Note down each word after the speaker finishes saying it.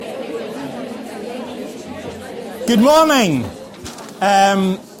Good morning.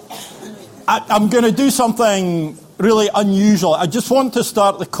 I'm going to do something really unusual. I just want to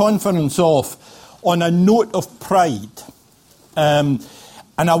start the conference off on a note of pride. And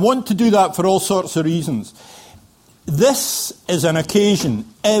I want to do that for all sorts of reasons. This is an occasion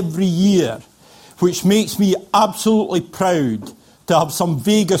every year which makes me absolutely proud to have some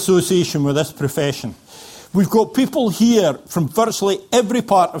vague association with this profession. We've got people here from virtually every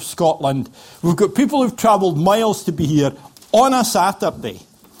part of Scotland. We've got people who've travelled miles to be here on a Saturday.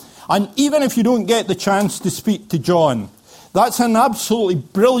 And even if you don't get the chance to speak to John, that's an absolutely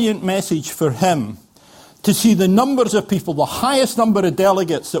brilliant message for him to see the numbers of people, the highest number of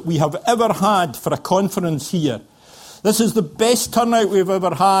delegates that we have ever had for a conference here. This is the best turnout we've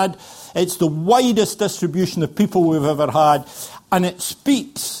ever had. It's the widest distribution of people we've ever had. And it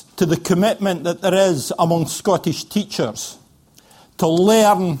speaks to the commitment that there is among Scottish teachers to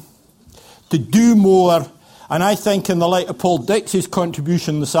learn, to do more, and I think in the light of Paul Dixie's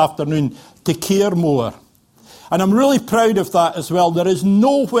contribution this afternoon, to care more. And I'm really proud of that as well. There is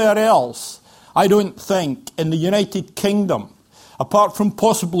nowhere else, I don't think, in the United Kingdom, apart from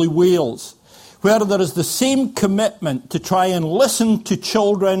possibly Wales, where there is the same commitment to try and listen to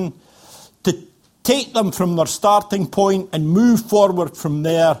children, to take them from their starting point and move forward from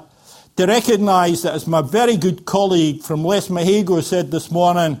there, to recognise that, as my very good colleague from Les Mahago said this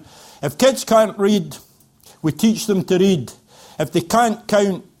morning, if kids can't read, we teach them to read. If they can't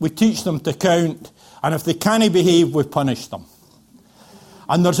count, we teach them to count. And if they can't behave, we punish them.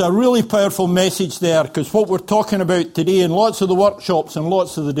 And there's a really powerful message there, because what we're talking about today in lots of the workshops and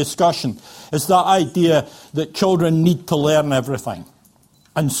lots of the discussion is that idea that children need to learn everything.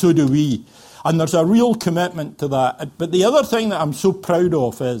 And so do we. And there's a real commitment to that. But the other thing that I'm so proud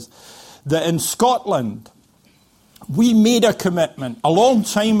of is that in Scotland, we made a commitment, a long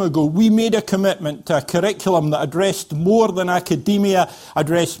time ago, we made a commitment to a curriculum that addressed more than academia,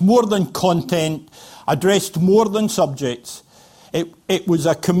 addressed more than content, addressed more than subjects. It was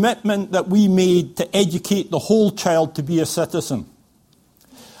a commitment that we made to educate the whole child to be a citizen.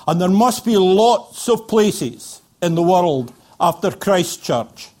 And there must be lots of places in the world after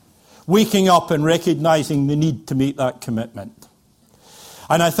Christchurch waking up and recognising the need to make that commitment.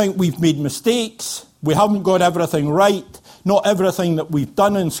 And I think we've made mistakes. We haven't got everything right. Not everything that we've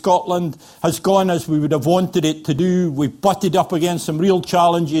done in Scotland has gone as we would have wanted it to do. We've butted up against some real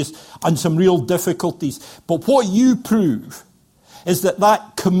challenges and some real difficulties. But what you prove is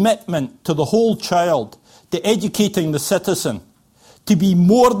that commitment to the whole child, to educating the citizen, to be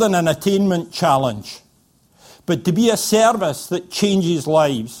more than an attainment challenge, but to be a service that changes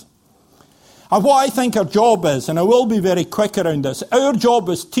lives. And what I think our job is, and I will be very quick around this, our job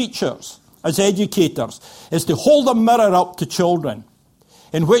as teachers, as educators, is to hold a mirror up to children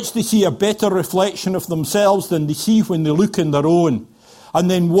in which they see a better reflection of themselves than they see when they look in their own,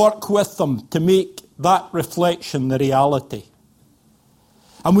 and then work with them to make that reflection the reality.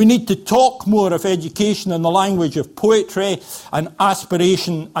 And we need to talk more of education in the language of poetry and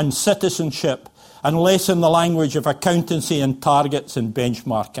aspiration and citizenship, and less in the language of accountancy and targets and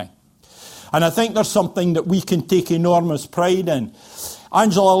benchmarking. And I think there's something that we can take enormous pride in.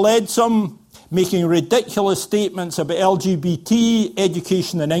 Angela led some, making ridiculous statements about LGBT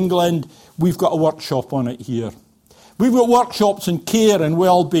education in England. We've got a workshop on it here. We've got workshops in care and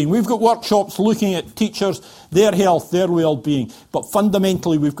well-being. We've got workshops looking at teachers, their health, their well-being. But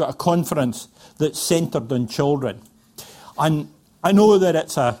fundamentally, we've got a conference that's centred on children. And I know that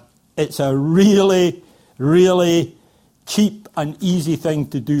it's a really, really cheap and easy thing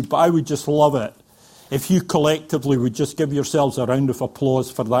to do, but I would just love it if you collectively would just give yourselves a round of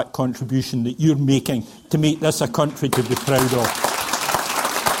applause for that contribution that you're making to make this a country to be proud of.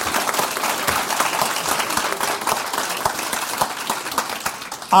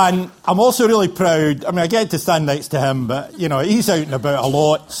 And I'm also really proud, I get to stand next to him, but, he's out and about a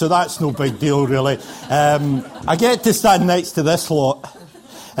lot, so that's no big deal, really. I get to stand next to this lot.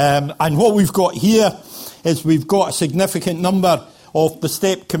 And what we've got here is we've got a significant number of the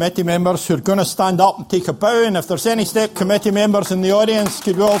STEP committee members who are going to stand up and take a bow. And if there's any STEP committee members in the audience,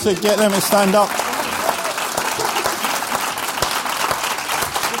 could we also get them to stand up?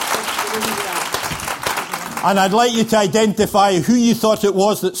 And I'd like you to identify who you thought it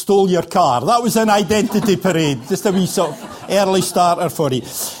was that stole your car. That was an identity parade, just a wee sort of early starter for you.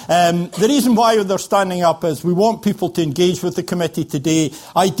 The reason why they're standing up is we want people to engage with the committee today.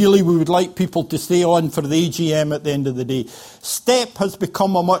 Ideally, we would like people to stay on for the AGM at the end of the day. STEP has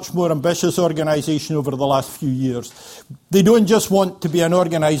become a much more ambitious organisation over the last few years. They don't just want to be an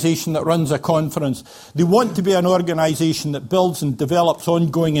organisation that runs a conference. They want to be an organisation that builds and develops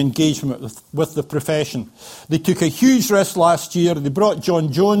ongoing engagement with the profession. They took a huge risk last year. They brought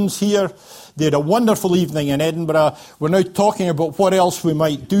John Jones here. They had a wonderful evening in Edinburgh. We're now talking about what else we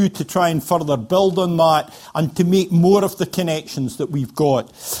might do to try and further build on that and to make more of the connections that we've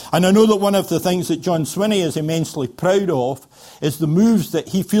got. And I know that one of the things that John Swinney is immensely proud of is the moves that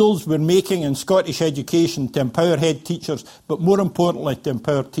he feels we're making in Scottish education to empower head teachers, but more importantly, to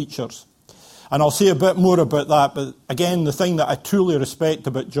empower teachers. And I'll say a bit more about that, but again, the thing that I truly respect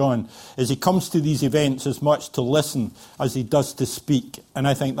about John is he comes to these events as much to listen as he does to speak, and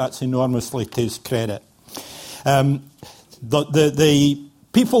I think that's enormously to his credit. The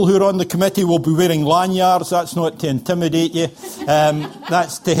people who are on the committee will be wearing lanyards. That's not to intimidate you.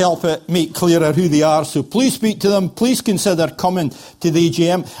 That's to help it make clearer who they are. So please speak to them. Please consider coming to the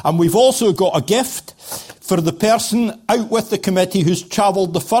AGM. And we've also got a gift for the person out with the committee who's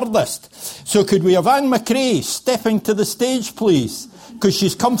travelled the furthest. So could we have Anne McRae stepping to the stage, please? Because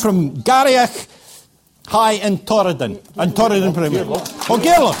she's come from Garriach High in Torridon. And Torridon Primary. Oh,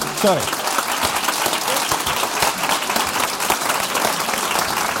 Gairloch, sorry.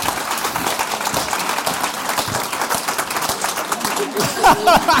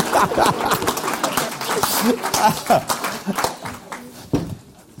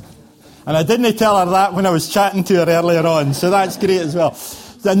 And I didn't tell her that when I was chatting to her earlier on, so that's great as well.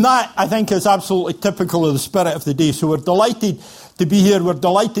 And that, I think, is absolutely typical of the spirit of the day. So we're delighted to be here. We're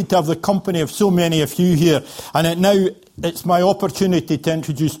delighted to have the company of so many of you here. And now it's my opportunity to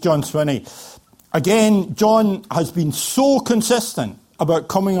introduce John Swinney. Again, John has been so consistent about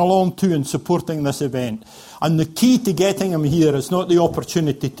coming along to and supporting this event. And the key to getting him here is not the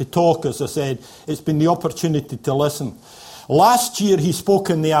opportunity to talk, as I said. It's been the opportunity to listen. Last year he spoke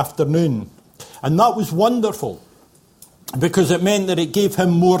in the afternoon, and that was wonderful because it meant that it gave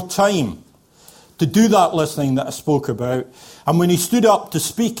him more time to do that listening that I spoke about. And when he stood up to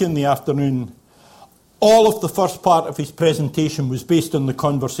speak in the afternoon, all of the first part of his presentation was based on the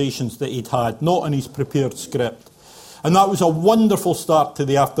conversations that he'd had, not on his prepared script. And that was a wonderful start to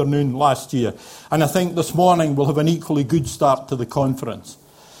the afternoon last year. And I think this morning we'll have an equally good start to the conference.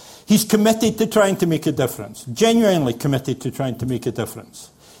 He's committed to trying to make a difference, genuinely committed to trying to make a difference.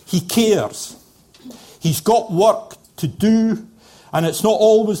 He cares. He's got work to do, and it's not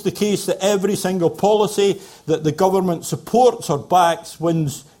always the case that every single policy that the government supports or backs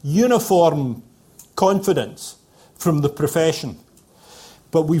wins uniform confidence from the profession.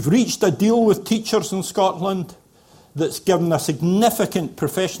 But we've reached a deal with teachers in Scotland that's given a significant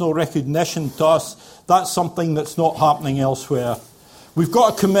professional recognition to us. That's something that's not happening elsewhere. We've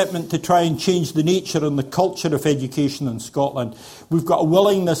got a commitment to try and change the nature and the culture of education in Scotland. We've got a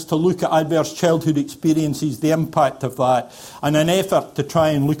willingness to look at adverse childhood experiences, the impact of that, and an effort to try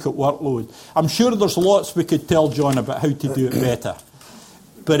and look at workload. I'm sure there's lots we could tell John about how to do it better.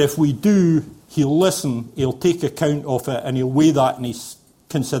 But if we do, he'll listen, he'll take account of it, and he'll weigh that in his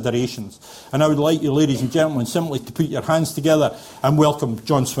considerations. And I would like you, ladies and gentlemen, simply to put your hands together and welcome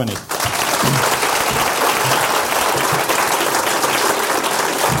John Swinney.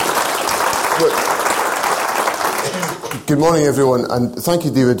 Good morning, everyone, and thank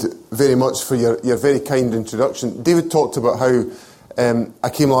you, David, very much for your very kind introduction. David talked about how I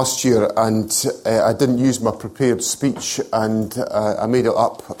came last year and I didn't use my prepared speech, and I made it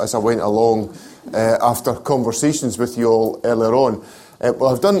up as I went along after conversations with you all earlier on.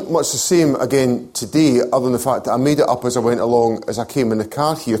 Well, I've done much the same again today, other than the fact that I made it up as I went along as I came in the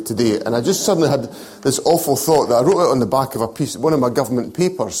car here today. And I just suddenly had this awful thought that I wrote it on the back of one of my government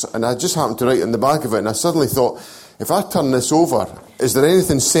papers, and I just happened to write in the back of it, and I suddenly thought, if I turn this over, is there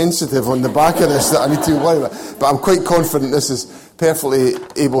anything sensitive on the back of this that I need to worry about? But I'm quite confident this is perfectly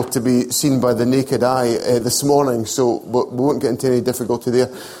able to be seen by the naked eye this morning, so we won't get into any difficulty there.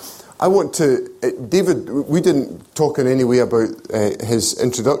 I want to, David, we didn't talk in any way about his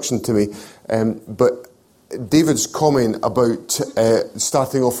introduction to me, but David's comment about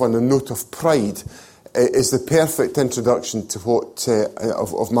starting off on a note of pride is the perfect introduction to what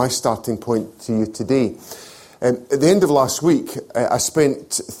of my starting point to you today. At the end of last week, I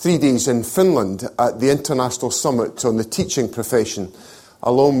spent 3 days in Finland at the International Summit on the Teaching Profession,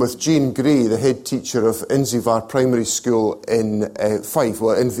 along with Jane Gray, the head teacher of Inzivar Primary School in Fife,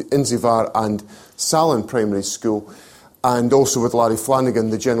 Inzivar and Salin Primary School, and also with Larry Flanagan,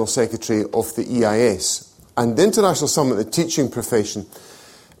 the General Secretary of the EIS. And the International Summit, the Teaching Profession,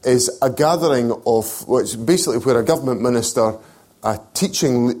 is a gathering of, well, it's basically where a government minister, a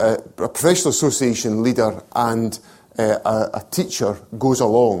professional association leader and a teacher goes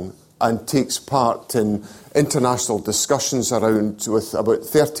along and takes part in international discussions around with about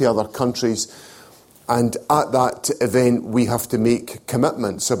 30 other countries. And at that event, we have to make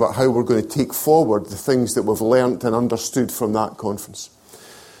commitments about how we're going to take forward the things that we've learnt and understood from that conference.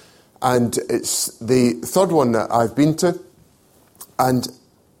 And it's the third one that I've been to. And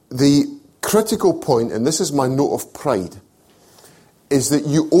the critical point, and this is my note of pride, is that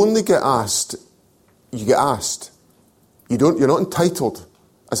you only get asked, you get asked. You're not entitled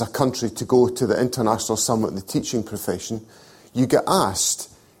as a country to go to the International Summit in the teaching profession. You get asked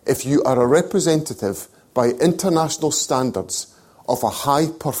if you are a representative by international standards of a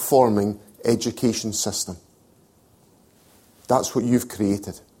high-performing education system. That's what you've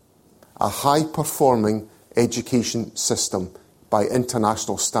created. A high-performing education system by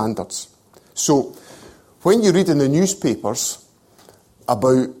international standards. So, when you read in the newspapers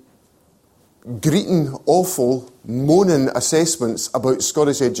about greeting, awful, moaning assessments about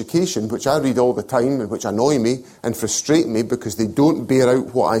Scottish education, which I read all the time and which annoy me and frustrate me because they don't bear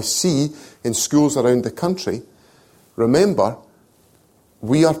out what I see in schools around the country, remember,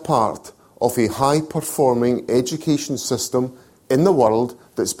 we are part of a high-performing education system in the world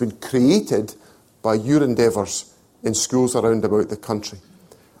that's been created by your endeavours in schools around about the country.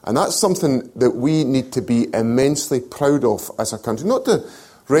 And that's something that we need to be immensely proud of as a country. Not to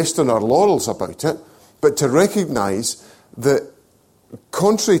rest on our laurels about it, but to recognise that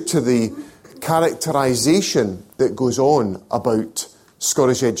contrary to the characterisation that goes on about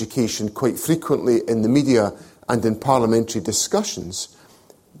Scottish education quite frequently in the media and in parliamentary discussions,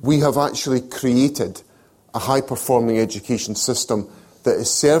 we have actually created a high-performing education system that is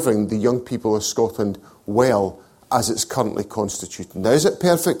serving the young people of Scotland well as it's currently constituted. Now, is it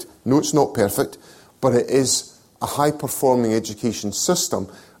perfect? No, it's not perfect, but it is a high-performing education system,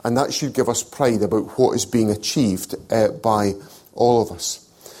 and that should give us pride about what is being achieved by all of us.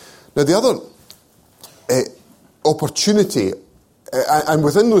 Now, the other opportunity, and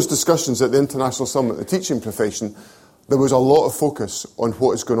within those discussions at the International Summit, the teaching profession, there was a lot of focus on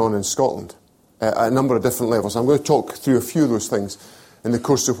what is going on in Scotland at a number of different levels. I'm going to talk through a few of those things in the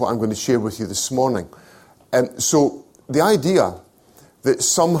course of what I'm going to share with you this morning. So the idea that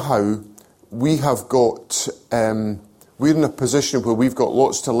somehow we have got, we're in a position where we've got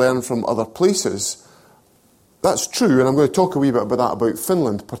lots to learn from other places, that's true, and I'm going to talk a wee bit about that about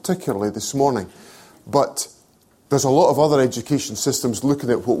Finland particularly this morning. But there's a lot of other education systems looking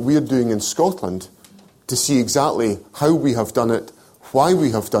at what we're doing in Scotland to see exactly how we have done it, why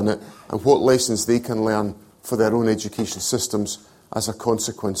we have done it, and what lessons they can learn for their own education systems as a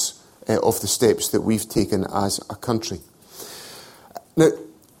consequence of the steps that we've taken as a country. Now,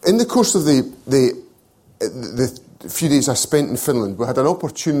 in the course of the few days I spent in Finland, we had an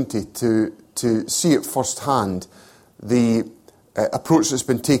opportunity to see at first hand the approach that's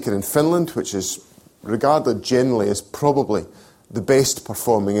been taken in Finland, which is regarded generally as probably the best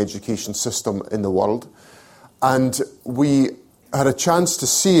performing education system in the world. And we had a chance to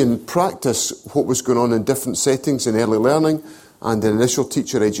see in practice what was going on in different settings in early learning and in initial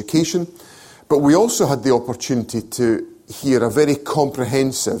teacher education. But we also had the opportunity to hear a very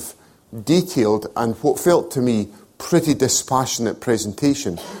comprehensive, detailed, and what felt to me pretty dispassionate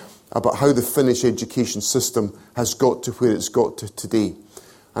presentation about how the Finnish education system has got to where it's got to today.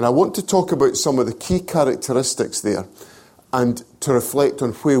 And I want to talk about some of the key characteristics there and to reflect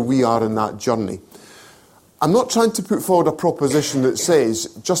on where we are in that journey. I'm not trying to put forward a proposition that says,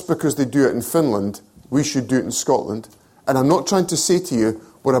 just because they do it in Finland, we should do it in Scotland. And I'm not trying to say to you,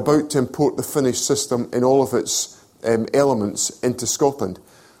 we're about to import the Finnish system in all of its elements into Scotland.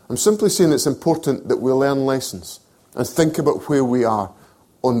 I'm simply saying it's important that we learn lessons and think about where we are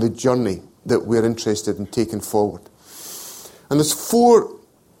on the journey that we're interested in taking forward. And there's four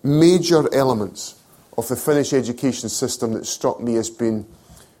major elements of the Finnish education system that struck me as being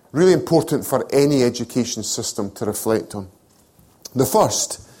really important for any education system to reflect on. The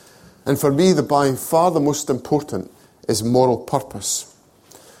first, and for me by far the most important, is moral purpose.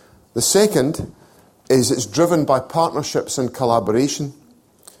 The second is it's driven by partnerships and collaboration.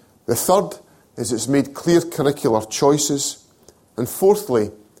 The third is it's made clear curricular choices. And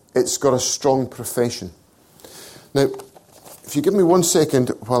fourthly, it's got a strong profession. Now, if you give me 1 second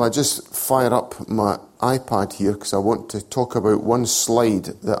while I just fire up my iPad here, because I want to talk about one slide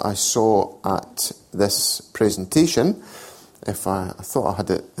that I saw at this presentation. I thought I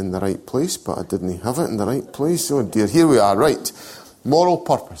had it in the right place, but I didn't have it in the right place. Oh dear, here we are, right. Moral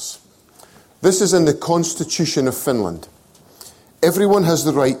purpose. This is in the Constitution of Finland. Everyone has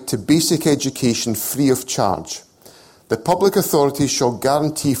the right to basic education free of charge. The public authorities shall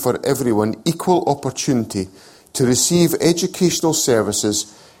guarantee for everyone equal opportunity to receive educational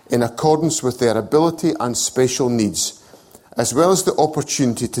services in accordance with their ability and special needs, as well as the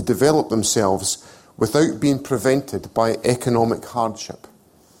opportunity to develop themselves without being prevented by economic hardship.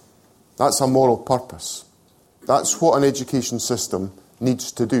 That's a moral purpose. That's what an education system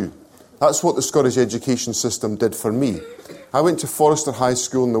needs to do. That's what the Scottish education system did for me. I went to Forrester High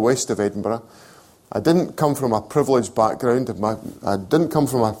School in the west of Edinburgh. I didn't come from a privileged background. I didn't come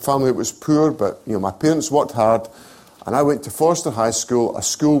from a family that was poor, but my parents worked hard. And I went to Forrester High School, a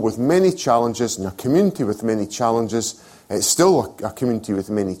school with many challenges and a community with many challenges. It's still a community with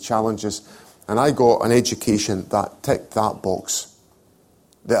many challenges. And I got an education that ticked that box,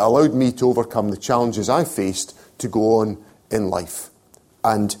 that allowed me to overcome the challenges I faced to go on in life.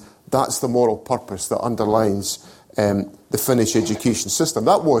 And that's the moral purpose that underlines the Finnish education system.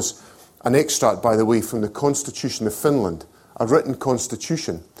 That was an extract, by the way, from the Constitution of Finland, a written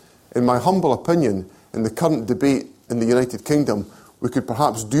constitution. In my humble opinion, in the current debate in the United Kingdom, we could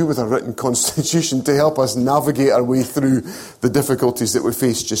perhaps do with a written constitution to help us navigate our way through the difficulties that we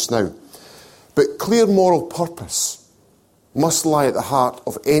face just now. But clear moral purpose must lie at the heart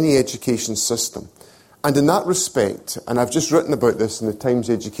of any education system. And in that respect, and I've just written about this in the Times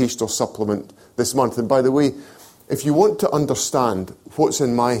Educational Supplement this month, and by the way, if you want to understand what's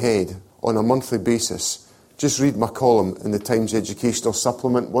in my head on a monthly basis, just read my column in the Times Educational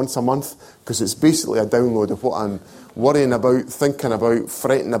Supplement once a month, because it's basically a download of what I'm worrying about, thinking about,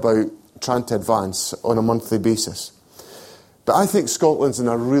 fretting about, trying to advance on a monthly basis. But I think Scotland's in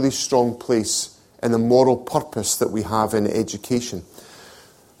a really strong place in the moral purpose that we have in education.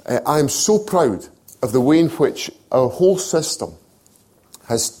 I am so proud of the way in which our whole system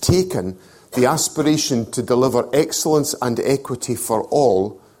has taken the aspiration to deliver excellence and equity for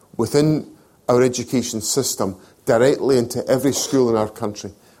all within our education system directly into every school in our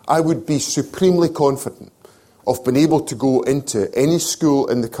country. I would be supremely confident of being able to go into any school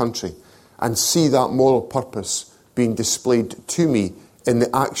in the country and see that moral purpose being displayed to me in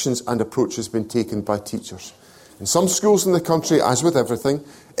the actions and approaches being taken by teachers. In some schools in the country, as with everything,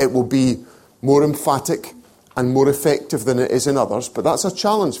 it will be more emphatic and more effective than it is in others, but that's a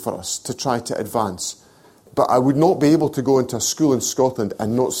challenge for us to try to advance. But I would not be able to go into a school in Scotland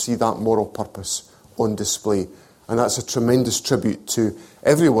and not see that moral purpose on display. And that's a tremendous tribute to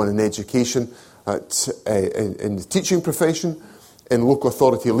everyone in education, in the teaching profession, in local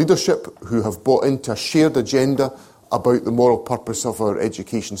authority leadership, who have bought into a shared agenda about the moral purpose of our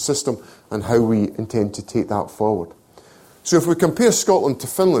education system and how we intend to take that forward. So if we compare Scotland to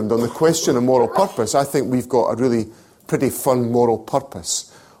Finland on the question of moral purpose, I think we've got a really pretty fun moral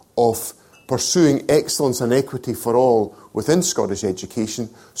purpose of pursuing excellence and equity for all within Scottish education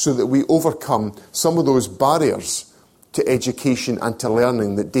so that we overcome some of those barriers to education and to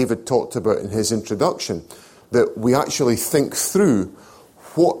learning that David talked about in his introduction, that we actually think through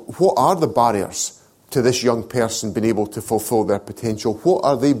what are the barriers to this young person being able to fulfil their potential. What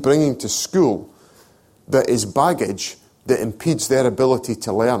are they bringing to school that is baggage that impedes their ability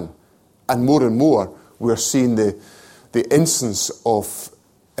to learn? And more, we're seeing the instance of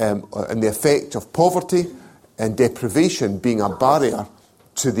and the effect of poverty and deprivation being a barrier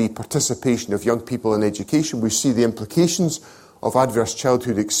to the participation of young people in education. We see the implications of adverse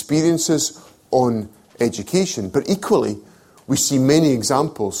childhood experiences on education, but equally we see many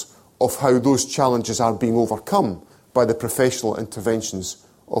examples of how those challenges are being overcome by the professional interventions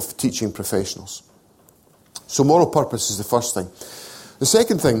of teaching professionals. So moral purpose is the first thing. The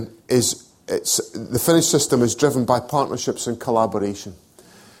second thing is the Finnish system is driven by partnerships and collaboration.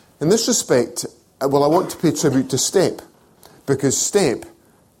 In this respect, I want to pay tribute to STEP, because STEP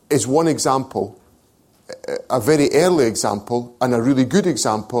is one example, a very early example, and a really good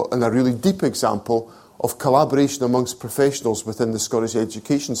example, and a really deep example of collaboration amongst professionals within the Scottish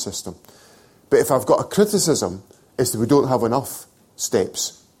education system. But if I've got a criticism, it's that we don't have enough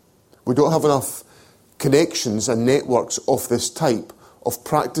STEPs. We don't have enough connections and networks of this type of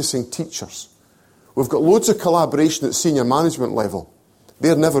practicing teachers. We've got loads of collaboration at senior management level.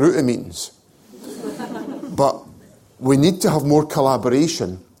 They're never out of meetings. But we need to have more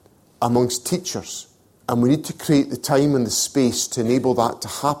collaboration amongst teachers, and we need to create the time and the space to enable that to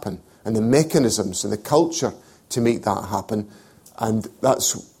happen, and the mechanisms and the culture to make that happen. And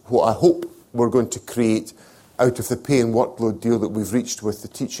that's what I hope we're going to create out of the pay and workload deal that we've reached with the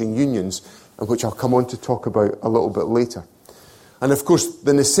teaching unions, and which I'll come on to talk about a little bit later. And of course,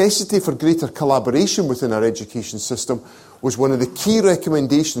 the necessity for greater collaboration within our education system was one of the key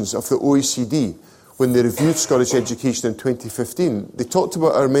recommendations of the OECD when they reviewed Scottish education in 2015, they talked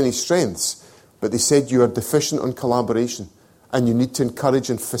about our many strengths, but they said you are deficient on collaboration and you need to encourage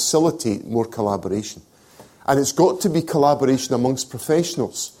and facilitate more collaboration. And it's got to be collaboration amongst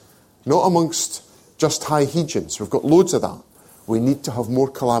professionals, not amongst just high Hegians. We've got loads of that. We need to have more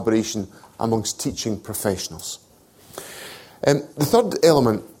collaboration amongst teaching professionals. The third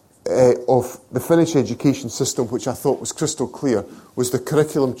element of the Finnish education system, which I thought was crystal clear, was the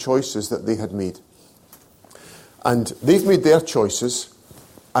curriculum choices that they had made. And they've made their choices,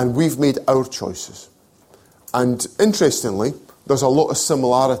 and we've made our choices. And interestingly, there's a lot of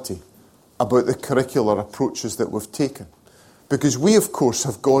similarity about the curricular approaches that we've taken. Because we, of course,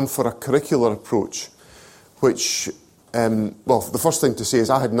 have gone for a curricular approach which, the first thing to say is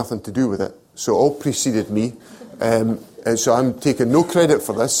I had nothing to do with it. So it all preceded me. And so I'm taking no credit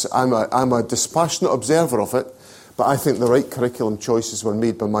for this. I'm a dispassionate observer of it. But I think the right curriculum choices were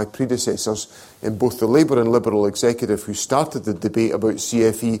made by my predecessors in both the Labour and Liberal executive who started the debate about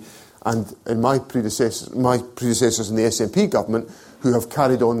CFE and in my predecessors in the SNP government who have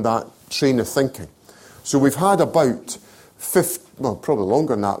carried on that train of thinking. So we've had about probably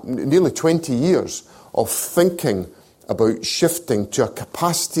longer than that, nearly 20 years of thinking about shifting to a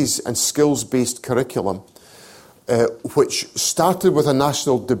capacities and skills-based curriculum, which started with a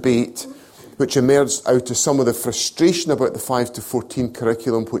national debate which emerged out of some of the frustration about the 5 to 14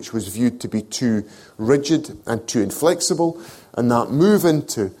 curriculum, which was viewed to be too rigid and too inflexible, and that move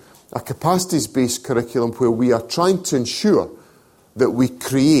into a capacities-based curriculum where we are trying to ensure that we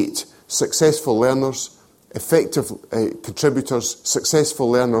create successful learners, effective contributors,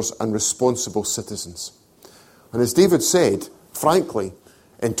 successful learners, and responsible citizens. And as David said, frankly,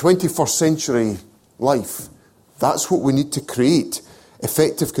 in 21st century life, that's what we need to create.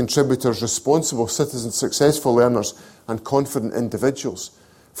 Effective contributors, responsible citizens, successful learners, and confident individuals.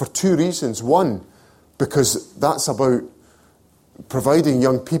 For two reasons. One, because that's about providing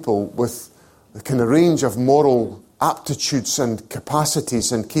young people with the kind of range of moral aptitudes and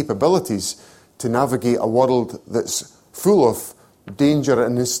capacities and capabilities to navigate a world that's full of danger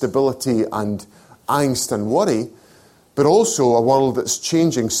and instability and angst and worry, but also a world that's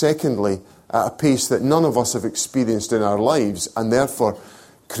changing, secondly, at a pace that none of us have experienced in our lives, and therefore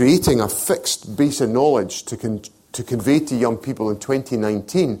creating a fixed base of knowledge to convey to young people in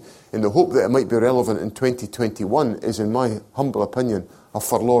 2019 in the hope that it might be relevant in 2021 is, in my humble opinion, a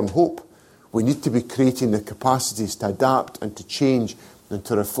forlorn hope. We need to be creating the capacities to adapt and to change and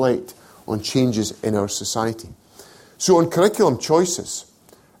to reflect on changes in our society. So on curriculum choices,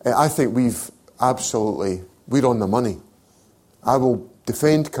 I think we're on the money. I will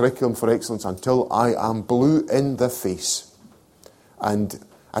defend curriculum for excellence until I am blue in the face. And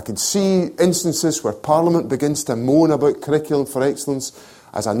I can see instances where Parliament begins to moan about curriculum for excellence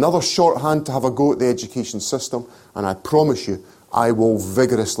as another shorthand to have a go at the education system, and I promise you, I will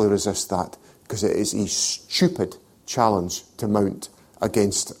vigorously resist that, because it is a stupid challenge to mount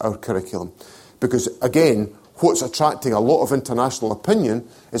against our curriculum. Because, again, what's attracting a lot of international opinion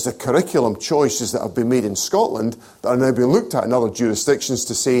is the curriculum choices that have been made in Scotland that are now being looked at in other jurisdictions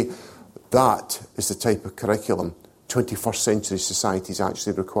to say that is the type of curriculum 21st century societies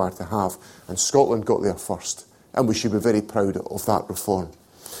actually require to have. And Scotland got there first. And we should be very proud of that reform.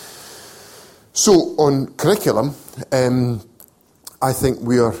 So, on curriculum, I think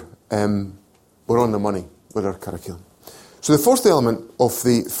we're on the money with our curriculum. So the fourth element of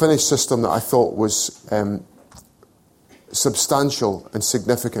the Finnish system that I thought was substantial and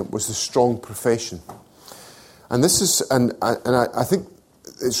significant was the strong profession. And this is, and I think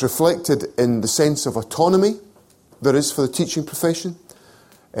it's reflected in the sense of autonomy there is for the teaching profession,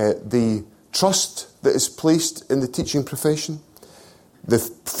 the trust that is placed in the teaching profession, the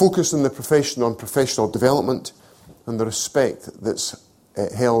focus in the profession on professional development, and the respect that's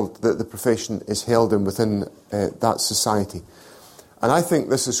held, that the profession is held in within that society. And I think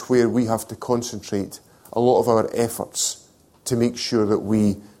this is where we have to concentrate a lot of our efforts to make sure that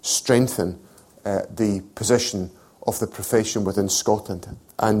we strengthen the position of the profession within Scotland.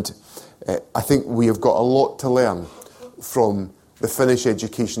 And I think we have got a lot to learn from the Finnish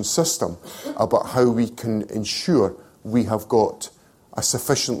education system about how we can ensure we have got a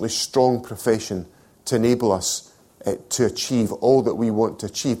sufficiently strong profession to enable us to achieve all that we want to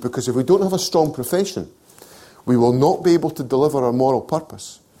achieve. Because if we don't have a strong profession, we will not be able to deliver our moral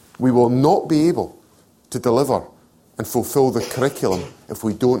purpose. We will not be able to deliver and fulfil the curriculum if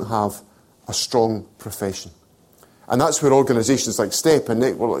we don't have a strong profession. And that's where organisations like STEP and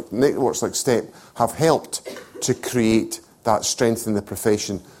networks like STEP have helped to create that strength in the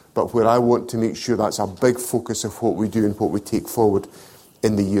profession, but where I want to make sure that's a big focus of what we do and what we take forward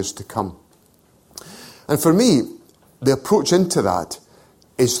in the years to come. And for me, the approach into that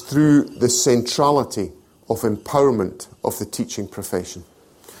is through the centrality of empowerment of the teaching profession.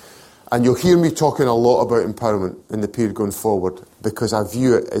 And you'll hear me talking a lot about empowerment in the period going forward, because I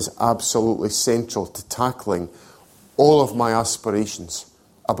view it as absolutely central to tackling all of my aspirations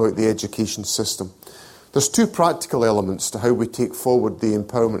about the education system. There's two practical elements to how we take forward the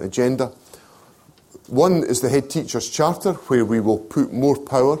empowerment agenda. One is the Head Teachers Charter, where we will put more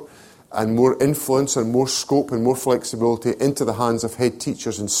power and more influence and more scope and more flexibility into the hands of head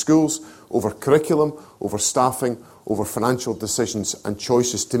teachers in schools over curriculum, over staffing, over financial decisions and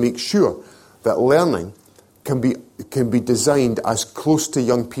choices to make sure that learning can be designed as close to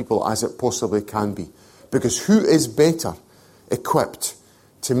young people as it possibly can be. Because who is better equipped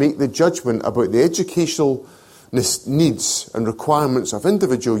to make the judgment about the educational needs and requirements of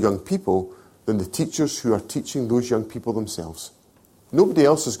individual young people than the teachers who are teaching those young people themselves? Nobody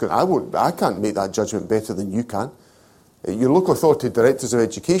else is going. I can't make that judgment better than you can. Your local authority directors of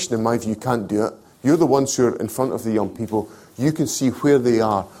education, in my view, can't do it. You're the ones who are in front of the young people. You can see where they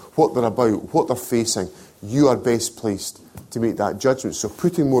are, what they're about, what they're facing. You are best placed to make that judgment. So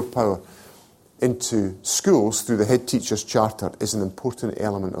putting more power into schools through the Head Teachers Charter is an important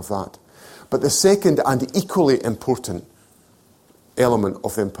element of that. But the second and equally important element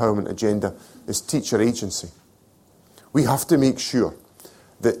of the empowerment agenda is teacher agency. We have to make sure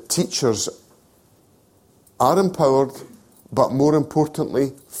that teachers are empowered, but more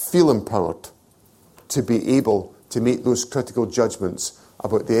importantly, feel empowered to be able to make those critical judgments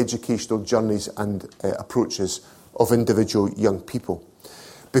about the educational journeys and approaches of individual young people.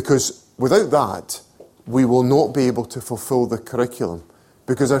 Because without that, we will not be able to fulfil the curriculum.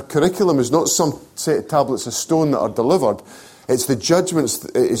 Because our curriculum is not some set of tablets of stone that are delivered. It's the judgments,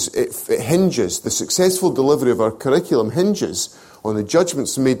 it hinges, the successful delivery of our curriculum hinges on the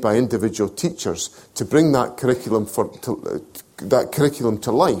judgments made by individual teachers to bring that curriculum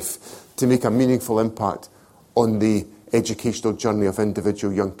to life, to make a meaningful impact on the educational journey of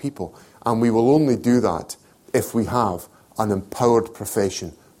individual young people. And we will only do that if we have an empowered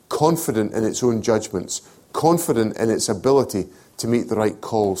profession, confident in its own judgments, confident in its ability to make the right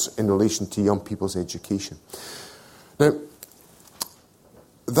calls in relation to young people's education. Now,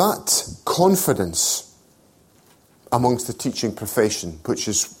 that confidence amongst the teaching profession, which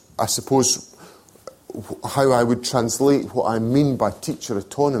is, I suppose, how I would translate what I mean by teacher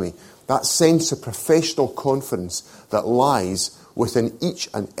autonomy, that sense of professional confidence that lies within each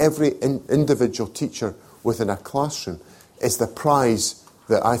and every individual teacher within a classroom, is the prize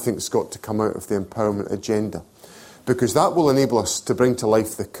that I think has got to come out of the empowerment agenda. Because that will enable us to bring to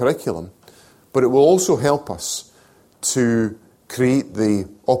life the curriculum, but it will also help us to create the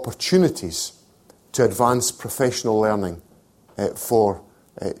opportunities to advance professional learning for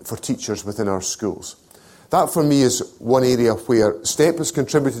teachers within our schools. That for me is one area where STEP has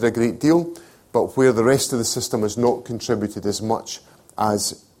contributed a great deal, but where the rest of the system has not contributed as much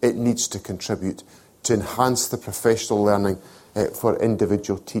as it needs to contribute to enhance the professional learning for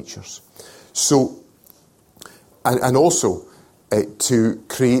individual teachers. So, and also to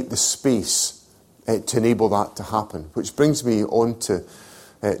create the space to enable that to happen, which brings me on to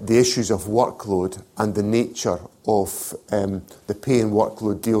the issues of workload and the nature of the pay and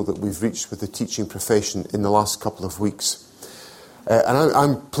workload deal that we've reached with the teaching profession in the last couple of weeks. And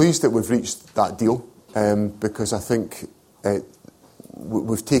I'm pleased that we've reached that deal because I think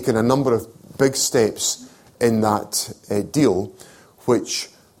we've taken a number of big steps in that deal which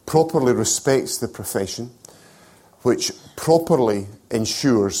properly respects the profession, which properly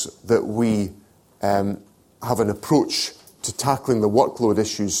ensures that we have an approach to tackling the workload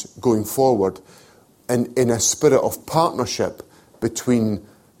issues going forward in a spirit of partnership between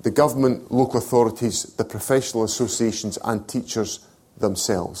the government, local authorities, the professional associations and teachers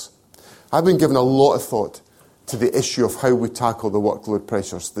themselves. I've been given a lot of thought to the issue of how we tackle the workload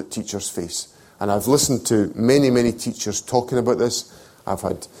pressures that teachers face. And I've listened to many, many teachers talking about this. I've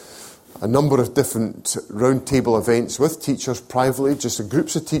had a number of different roundtable events with teachers privately, just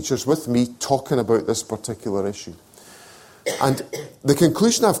groups of teachers with me talking about this particular issue. And the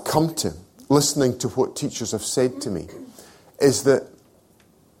conclusion I've come to, listening to what teachers have said to me, is that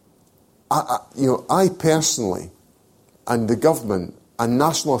I personally, and the government and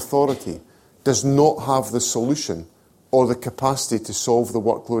national authority, does not have the solution or the capacity to solve the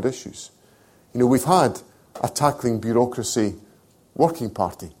workload issues. We've had a tackling bureaucracy working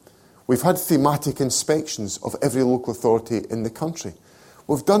party. We've had thematic inspections of every local authority in the country.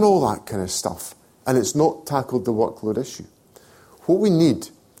 We've done all that kind of stuff, and it's not tackled the workload issue. What we need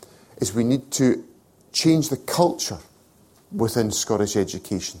is we need to change the culture within Scottish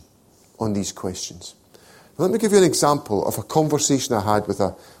education on these questions. Let me give you an example of a conversation I had with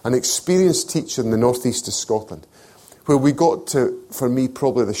an experienced teacher in the northeast of Scotland, where we got to, for me,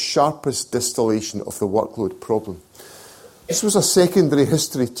 probably the sharpest distillation of the workload problem. This was a secondary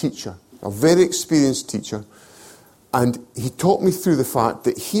history teacher, a very experienced teacher, and he taught me through the fact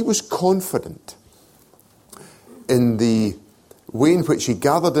that he was confident in the way in which he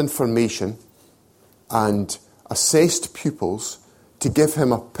gathered information and assessed pupils to give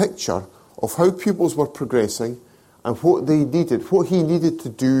him a picture of how pupils were progressing and what he needed to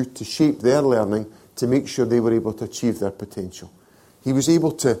do to shape their learning to make sure they were able to achieve their potential. He was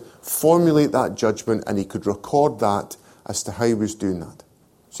able to formulate that judgment, and he could record that as to how he was doing that.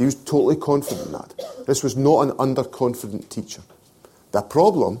 So he was totally confident in that. This was not an underconfident teacher. The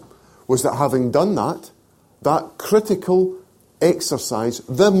problem was that having done that critical exercise,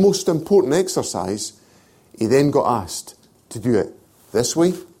 the most important exercise, he then got asked to do it this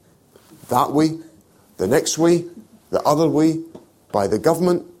way, that way, the next way, the other way, by the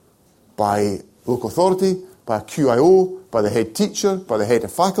government, by local authority, by a QIO, by the head teacher, by the head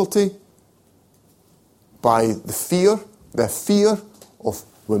of faculty, by the fear of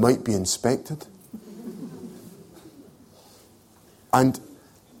we might be inspected. And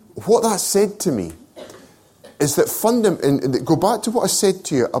what that said to me is that go back to what I said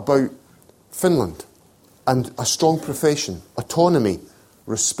to you about Finland and a strong profession, autonomy,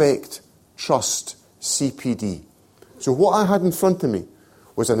 respect, trust, CPD. So what I had in front of me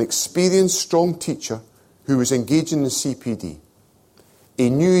was an experienced, strong teacher who was engaging in CPD. He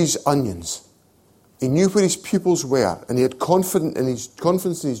knew his onions. He knew where his pupils were, and he had confidence in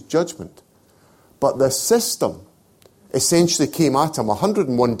his judgment. But the system essentially came at him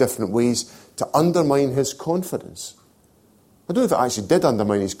 101 different ways to undermine his confidence. I don't know if it actually did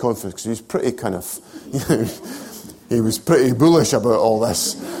undermine his confidence, because he was pretty kind of, he was pretty bullish about all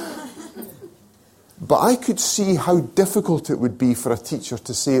this. But I could see how difficult it would be for a teacher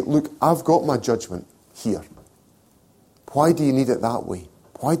to say, look, I've got my judgment here. Why do you need it that way?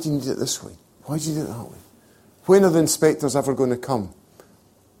 Why do you need it this way? Why do you need it that way? When are the inspectors ever going to come?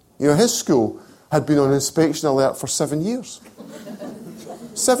 You know, his school had been on inspection alert for 7 years.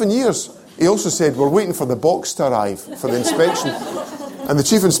 7 years. He also said, we're waiting for the box to arrive for the inspection. And the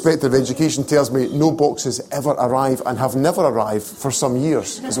Chief Inspector of Education tells me no boxes ever arrive and have never arrived for some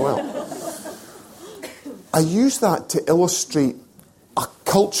years as well. I use that to illustrate a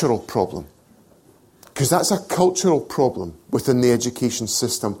cultural problem, because that's a cultural problem within the education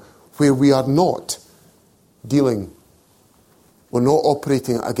system where we are not we're not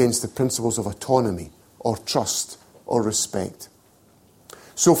operating against the principles of autonomy or trust or respect.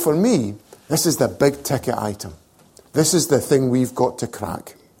 So for me, this is the big ticket item. This is the thing we've got to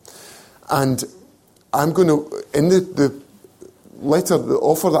crack. And I'm going to, in the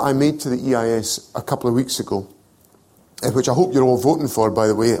offer that I made to the EIS a couple of weeks ago, which I hope you're all voting for, by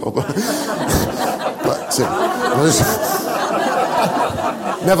the way. But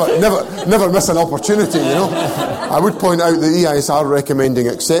never miss an opportunity, you know. I would point out that EIS are recommending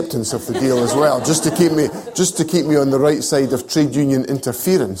acceptance of the deal as well, just to keep me on the right side of trade union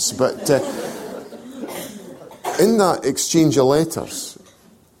interference. But in that exchange of letters,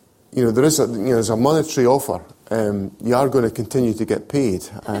 you know, there's a monetary offer. You are going to continue to get paid,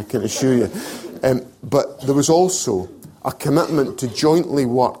 I can assure you. But there was also a commitment to jointly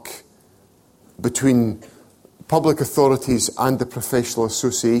work between public authorities and the professional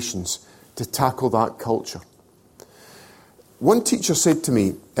associations to tackle that culture. One teacher said to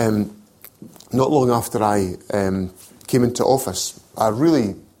me, not long after I came into office, a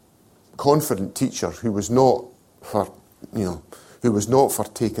really confident teacher who was not for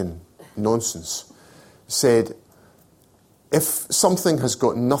taking nonsense, said, if something has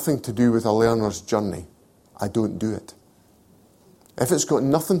got nothing to do with a learner's journey, I don't do it. If it's got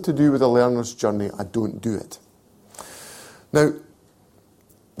nothing to do with a learner's journey, I don't do it. Now,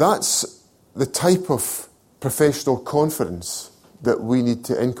 that's the type of professional confidence that we need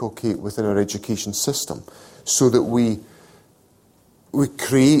to inculcate within our education system so that we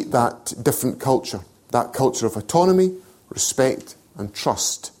create that different culture, that culture of autonomy, respect and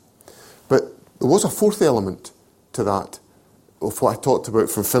trust. But there was a fourth element to that, of what I talked about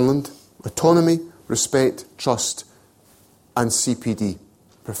from Finland: autonomy, respect, trust, and CPD,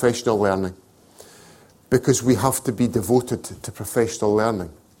 professional learning. Because we have to be devoted to professional learning.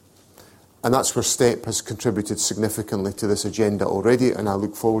 And that's where STEP has contributed significantly to this agenda already, and I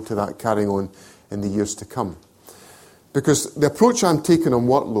look forward to that carrying on in the years to come. Because the approach I'm taking on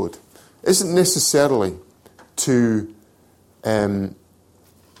workload isn't necessarily to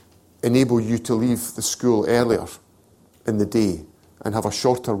enable you to leave the school earlier in the day and have a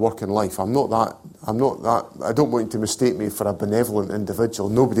shorter working life. I'm not that. I don't want you to mistake me for a benevolent individual.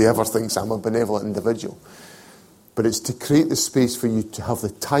 Nobody ever thinks I'm a benevolent individual. But it's to create the space for you to have the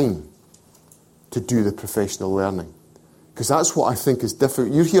time to do the professional learning. Because that's what I think is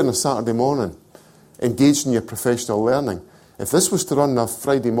difficult. You're here on a Saturday morning, engaged in your professional learning. If this was to run a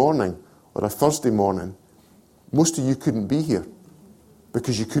Friday morning or a Thursday morning, most of you couldn't be here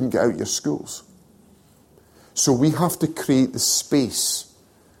because you couldn't get out your schools. So we have to create the space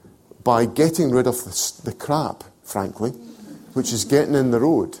by getting rid of the crap, frankly, which is getting in the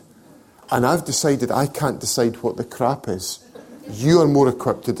road. And I've decided I can't decide what the crap is. You are more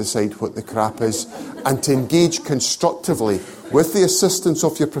equipped to decide what the crap is and to engage constructively with the assistance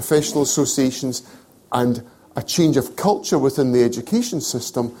of your professional associations and a change of culture within the education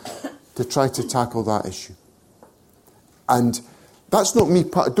system to try to tackle that issue. And that's not me.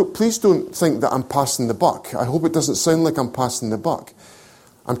 Please don't think that I'm passing the buck. I hope it doesn't sound like I'm passing the buck.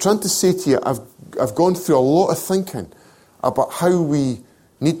 I'm trying to say to you, I've gone through a lot of thinking about how we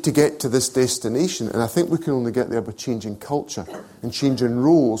need to get to this destination, and I think we can only get there by changing culture and changing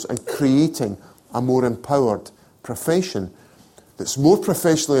roles and creating a more empowered profession that's more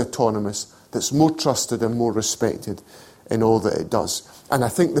professionally autonomous, that's more trusted and more respected in all that it does. And I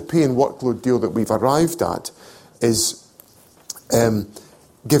think the pay and workload deal that we've arrived at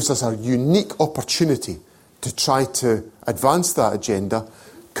gives us a unique opportunity to try to advance that agenda,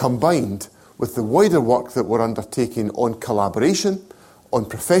 combined with the wider work that we're undertaking on collaboration, on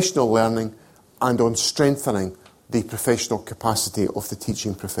professional learning, and on strengthening the professional capacity of the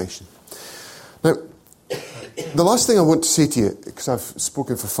teaching profession. Now, the last thing I want to say to you, because I've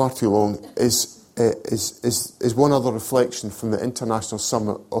spoken for far too long, is one other reflection from the International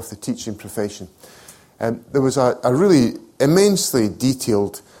Summit of the Teaching Profession. There was a really immensely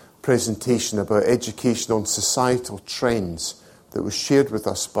detailed presentation about education on societal trends that was shared with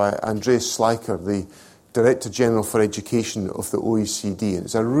us by Andreas Schleicher, the Director General for Education of the OECD. And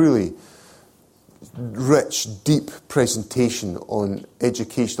it's a really rich, deep presentation on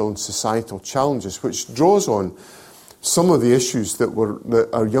educational and societal challenges, which draws on some of the issues that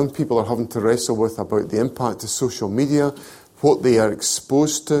our young people are having to wrestle with about the impact of social media, what they are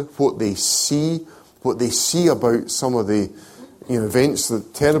exposed to, what they see about some of the events, the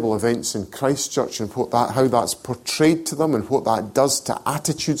terrible events in Christchurch, and how that's portrayed to them and what that does to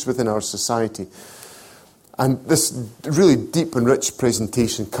attitudes within our society. And this really deep and rich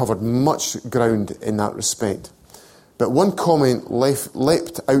presentation covered much ground in that respect. But one comment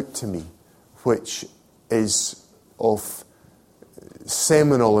leapt out to me, which is of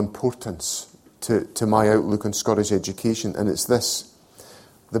seminal importance to my outlook on Scottish education, and it's this: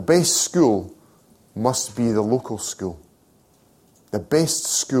 the best school must be the local school. The best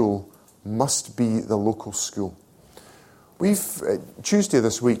school must be the local school. We've, Tuesday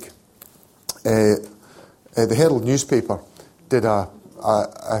this week, the Herald newspaper did a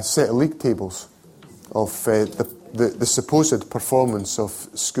set of league tables of the supposed performance of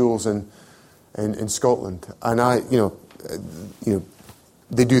schools in Scotland. And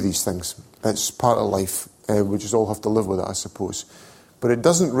they do these things. It's part of life. We just all have to live with it, I suppose. But it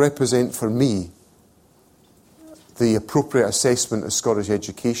doesn't represent for me the appropriate assessment of Scottish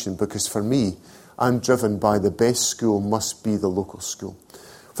education, because for me, I'm driven by the best school must be the local school.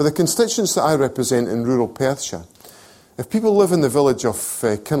 For the constituents that I represent in rural Perthshire, if people live in the village of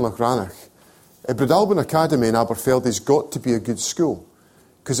Kinlochranach, Bredalbin Academy in Aberfeldy has got to be a good school.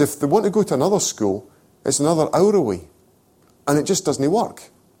 Because if they want to go to another school, it's another hour away. And it just doesn't work.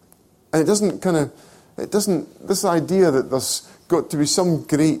 And this idea that there's got to be some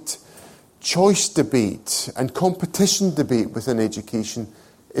great choice debate and competition debate within education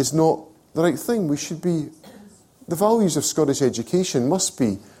is not the right thing. The values of Scottish education must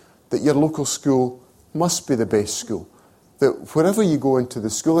be that your local school must be the best school. That wherever you go into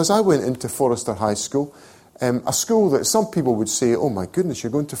the school, as I went into Forrester High School, a school that some people would say, oh my goodness,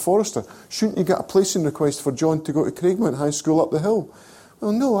 you're going to Forrester, shouldn't you get a placing request for John to go to Craigmount High School up the hill?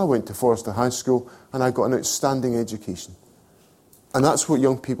 Well, no, I went to Forrester High School and I got an outstanding education. And that's what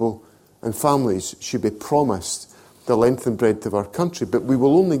young people and families should be promised the length and breadth of our country. But we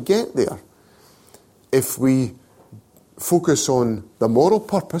will only get there if we focus on the moral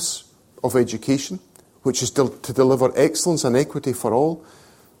purpose of education, which is to deliver excellence and equity for all,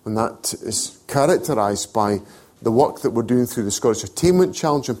 and that is characterised by the work that we're doing through the Scottish Attainment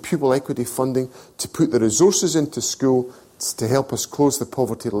Challenge and pupil equity funding to put the resources into school to help us close the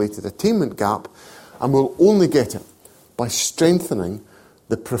poverty-related attainment gap. And we'll only get it by strengthening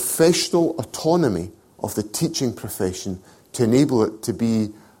the professional autonomy of the teaching profession to enable it to be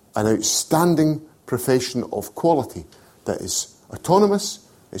an outstanding profession of quality that is autonomous,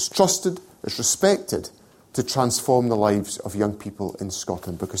 it's trusted, it's respected, to transform the lives of young people in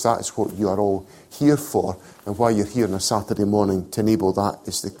Scotland, because that is what you are all here for, and why you're here on a Saturday morning, to enable that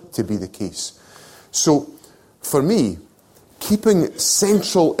to be the case. So, for me, keeping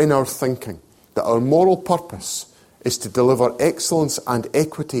central in our thinking that our moral purpose is to deliver excellence and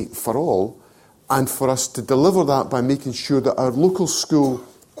equity for all, and for us to deliver that by making sure that our local school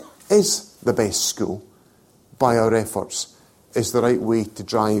is the best school by our efforts, is the right way to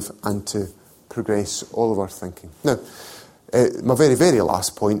drive and to progress all of our thinking. Now, my very, very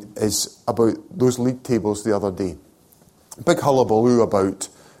last point is about those league tables the other day. Big hullabaloo about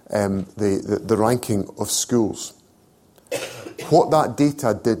the ranking of schools. What that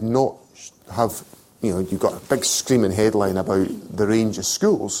data did not have, you've got a big screaming headline about the range of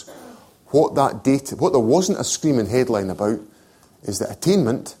schools. What there wasn't a screaming headline about is that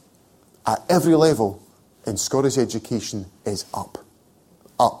attainment at every level in Scottish education is up.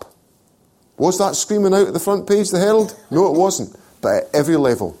 Up. Was that screaming out at the front page of the Herald? No, it wasn't. But at every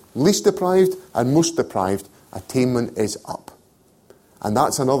level, least deprived and most deprived, attainment is up. And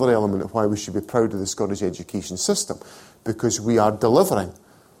that's another element of why we should be proud of the Scottish education system, because we are delivering.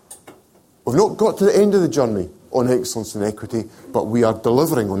 We've not got to the end of the journey on excellence and equity, but we are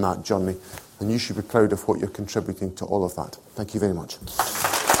delivering on that journey, and you should be proud of what you're contributing to all of that. Thank you very much.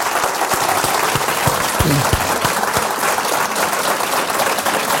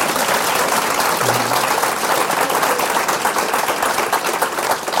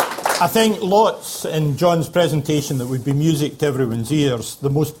 I think lots in John's presentation that would be music to everyone's ears.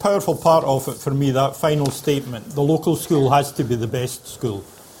 The most powerful part of it for me, that final statement, the local school has to be the best school.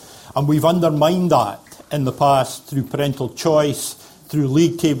 And we've undermined that in the past through parental choice, through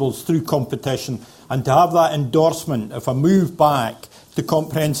league tables, through competition. And to have that endorsement, if I move back to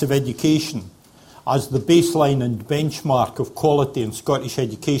comprehensive education as the baseline and benchmark of quality in Scottish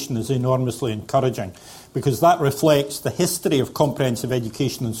education, is enormously encouraging, because that reflects the history of comprehensive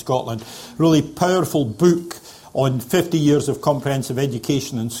education in Scotland. Really powerful book on 50 years of comprehensive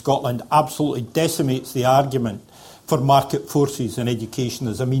education in Scotland absolutely decimates the argument for market forces in education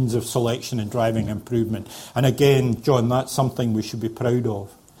as a means of selection and driving improvement. And again, John, that's something we should be proud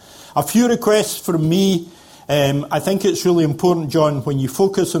of. A few requests from me. I think it's really important, John, when you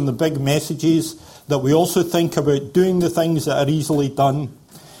focus on the big messages, that we also think about doing the things that are easily done.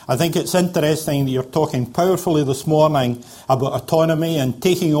 I think it's interesting that you're talking powerfully this morning about autonomy and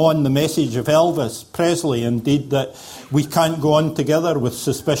taking on the message of Elvis Presley, indeed, that we can't go on together with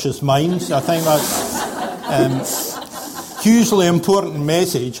suspicious minds. I think that's hugely important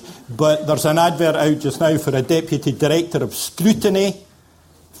message, but there's an advert out just now for a Deputy Director of Scrutiny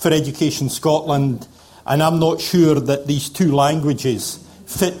for Education Scotland, and I'm not sure that these two languages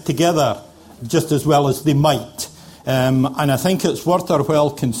fit together just as well as they might. And I think it's worth our while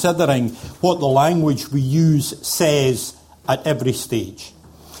considering what the language we use says at every stage.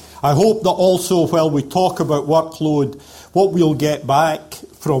 I hope that also, while we talk about workload, what we'll get back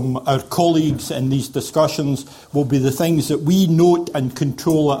from our colleagues in these discussions will be the things that we note and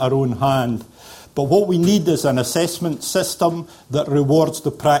control at our own hand. But what we need is an assessment system that rewards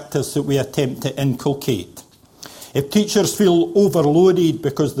the practice that we attempt to inculcate. If teachers feel overloaded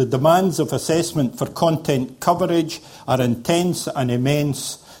because the demands of assessment for content coverage are intense and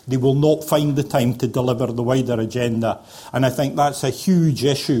immense, they will not find the time to deliver the wider agenda. And I think that's a huge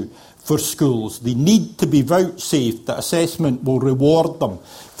issue for schools. They need to be vouchsafed that assessment will reward them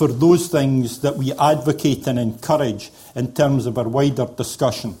for those things that we advocate and encourage in terms of our wider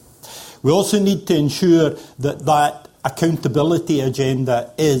discussion. We also need to ensure that that accountability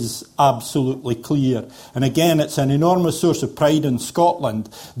agenda is absolutely clear. And again, it's an enormous source of pride in Scotland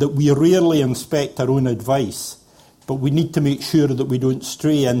that we rarely inspect our own advice. But we need to make sure that we don't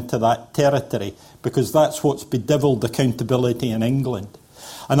stray into that territory, because that's what's bedevilled accountability in England.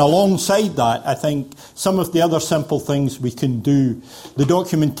 And alongside that, I think some of the other simple things we can do, the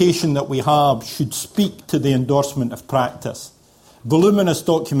documentation that we have should speak to the endorsement of practice. Voluminous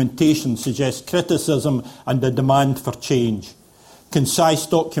documentation suggests criticism and a demand for change. Concise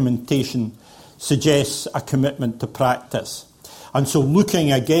documentation suggests a commitment to practice. And so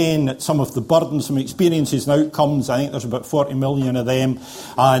looking again at some of the burdensome experiences and outcomes, I think there's about 40 million of them,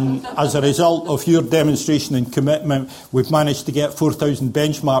 and as a result of your demonstration and commitment, we've managed to get 4,000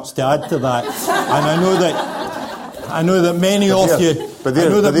 benchmarks to add to that. And I know that many of you... But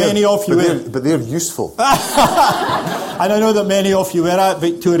they're useful. And I know that many of you were at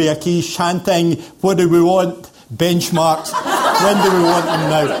Victoria Quay chanting, what do we want? Benchmarks. When do we want them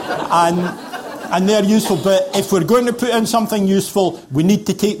now? and they're useful. But if we're going to put in something useful, we need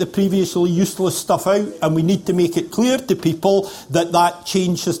to take the previously useless stuff out, and we need to make it clear to people that that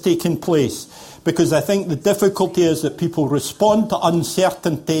change has taken place. Because I think the difficulty is that people respond to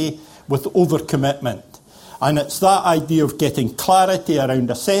uncertainty with overcommitment. And it's that idea of getting clarity around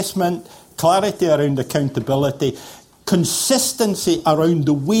assessment, clarity around accountability, consistency around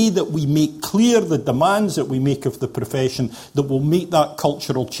the way that we make clear the demands that we make of the profession that will make that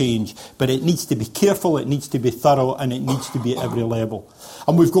cultural change. But it needs to be careful, it needs to be thorough, and it needs to be at every level.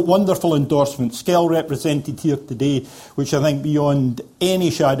 And we've got wonderful endorsements. SKEL represented here today, which I think beyond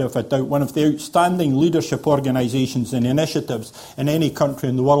any shadow of a doubt, one of the outstanding leadership organisations and initiatives in any country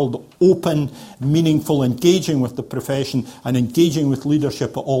in the world, open, meaningful, engaging with the profession and engaging with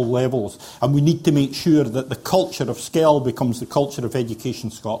leadership at all levels. And we need to make sure that the culture of SKEL becomes the culture of Education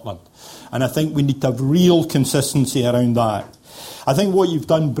Scotland. And I think we need to have real consistency around that. I think what you've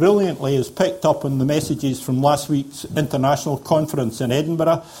done brilliantly is picked up on the messages from last week's international conference in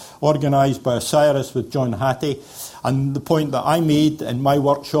Edinburgh, organised by Osiris with John Hattie, and the point that I made in my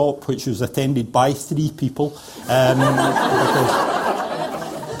workshop, which was attended by 3 people,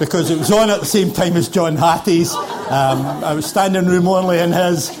 because it was on at the same time as John Hattie's. I was standing room only in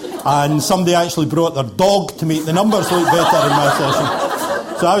his, and somebody actually brought their dog to make the numbers look better in my session.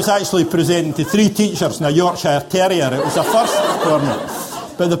 So I was actually presenting to 3 teachers and a Yorkshire Terrier. It was a first for me.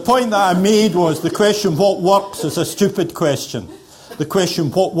 But the point that I made was the question, what works, is a stupid question. The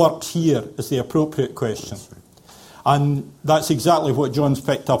question, what works here, is the appropriate question. And that's exactly what John's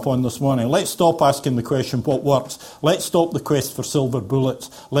picked up on this morning. Let's stop asking the question, what works? Let's stop the quest for silver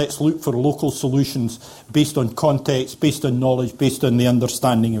bullets. Let's look for local solutions based on context, based on knowledge, based on the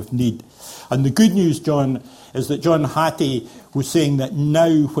understanding of need. And the good news, John, is that John Hattie was saying that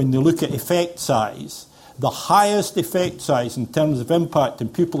now when they look at effect size, the highest effect size in terms of impact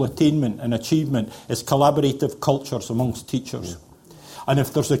and pupil attainment and achievement is collaborative cultures amongst teachers. Yeah. And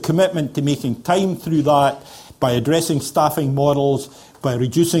if there's a commitment to making time through that, by addressing staffing models, by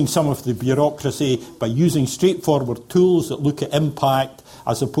reducing some of the bureaucracy, by using straightforward tools that look at impact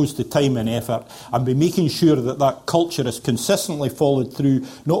as opposed to time and effort, and by making sure that that culture is consistently followed through,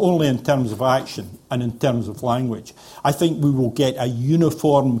 not only in terms of action and in terms of language, I think we will get a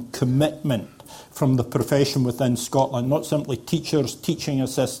uniform commitment from the profession within Scotland, not simply teachers, teaching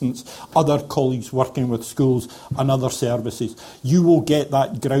assistants, other colleagues working with schools and other services. You will get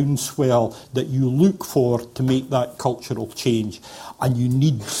that groundswell that you look for to make that cultural change. And you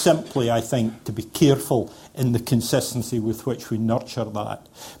need simply, I think, to be careful in the consistency with which we nurture that.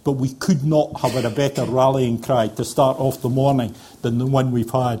 But we could not have had a better rallying cry to start off the morning than the one we've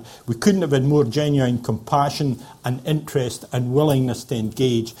had. We couldn't have had more genuine compassion and interest and willingness to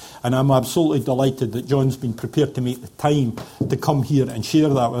engage. And I'm absolutely delighted that John's been prepared to make the time to come here and share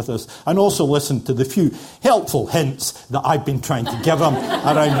that with us, and also listen to the few helpful hints that I've been trying to give him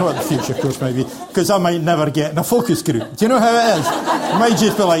around what the future course might be, because I might never get in a focus group. Do you know how it is? It might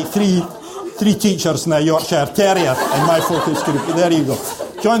just be like three teachers and a Yorkshire Terrier in my focus group. But there you go.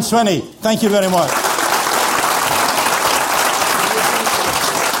 John Swinney, thank you very much.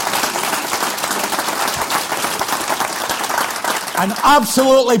 And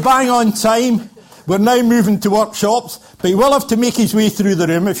absolutely bang on time. We're now moving to workshops, but he will have to make his way through the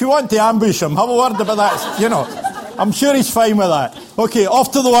room. If you want to ambush him, have a word about that. You know, I'm sure he's fine with that. Okay,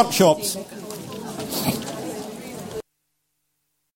 off to the workshops.